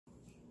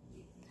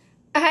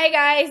Hi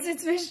guys,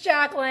 it's Miss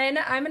Jacqueline.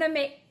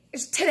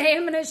 Today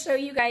I'm gonna show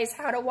you guys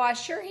how to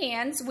wash your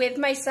hands with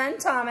my son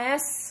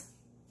Thomas.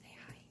 Say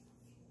hi.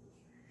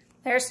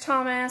 There's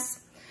Thomas.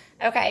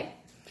 Okay,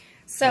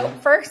 so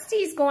first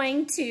he's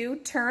going to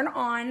turn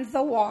on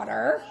the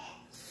water.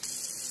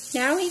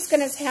 Now he's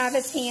gonna have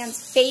his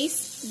hands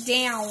face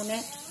down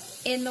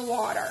in the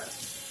water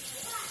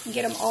and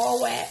get them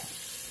all wet.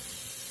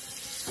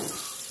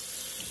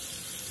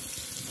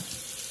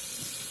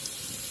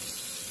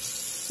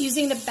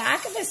 Using the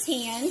back of his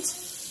hand,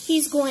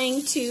 he's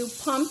going to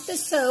pump the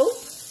soap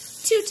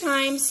 2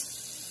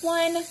 times.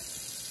 1,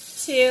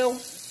 2.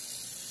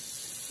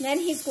 And then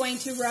he's going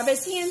to rub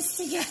his hands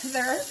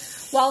together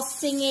while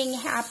singing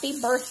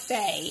Happy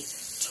Birthday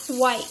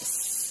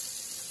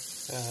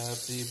twice.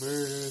 Happy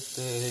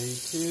birthday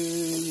to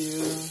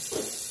you.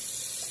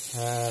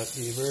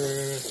 Happy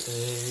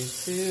birthday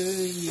to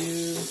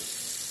you.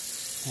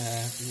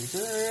 Happy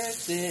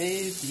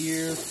birthday,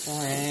 dear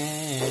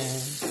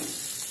friend.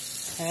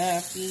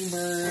 Happy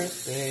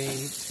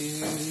birthday to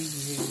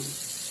you.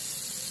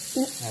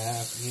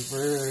 Happy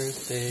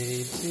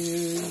birthday to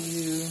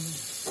you.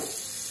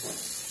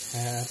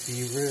 Happy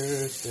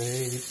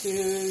birthday to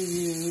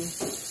you.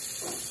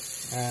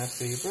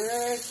 Happy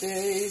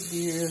birthday,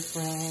 dear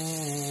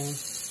friend.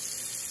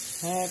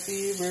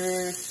 Happy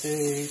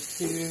birthday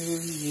to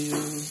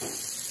you.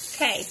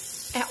 Okay,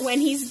 when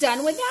he's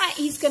done with that,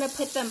 he's going to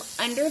put them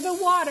under the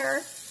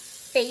water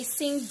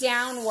facing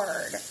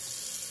downward.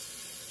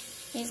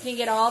 He's going to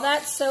get all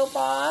that soap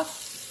off.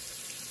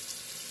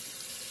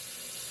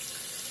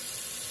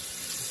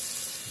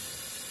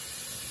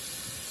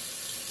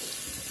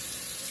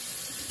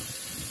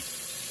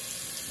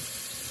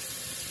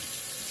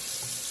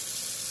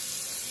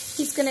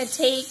 He's going to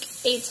take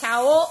a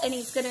towel and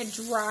he's going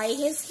to dry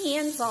his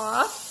hands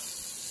off.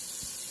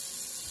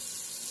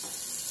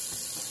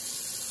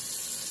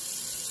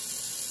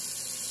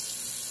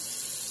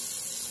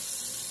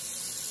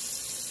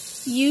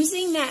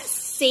 Using that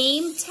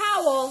same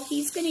towel,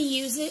 he's going to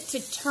use it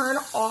to turn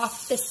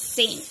off the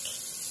sink.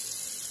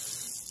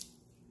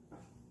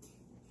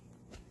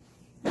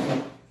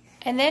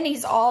 And then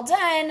he's all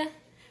done.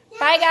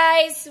 Bye,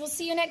 guys. We'll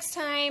see you next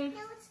time.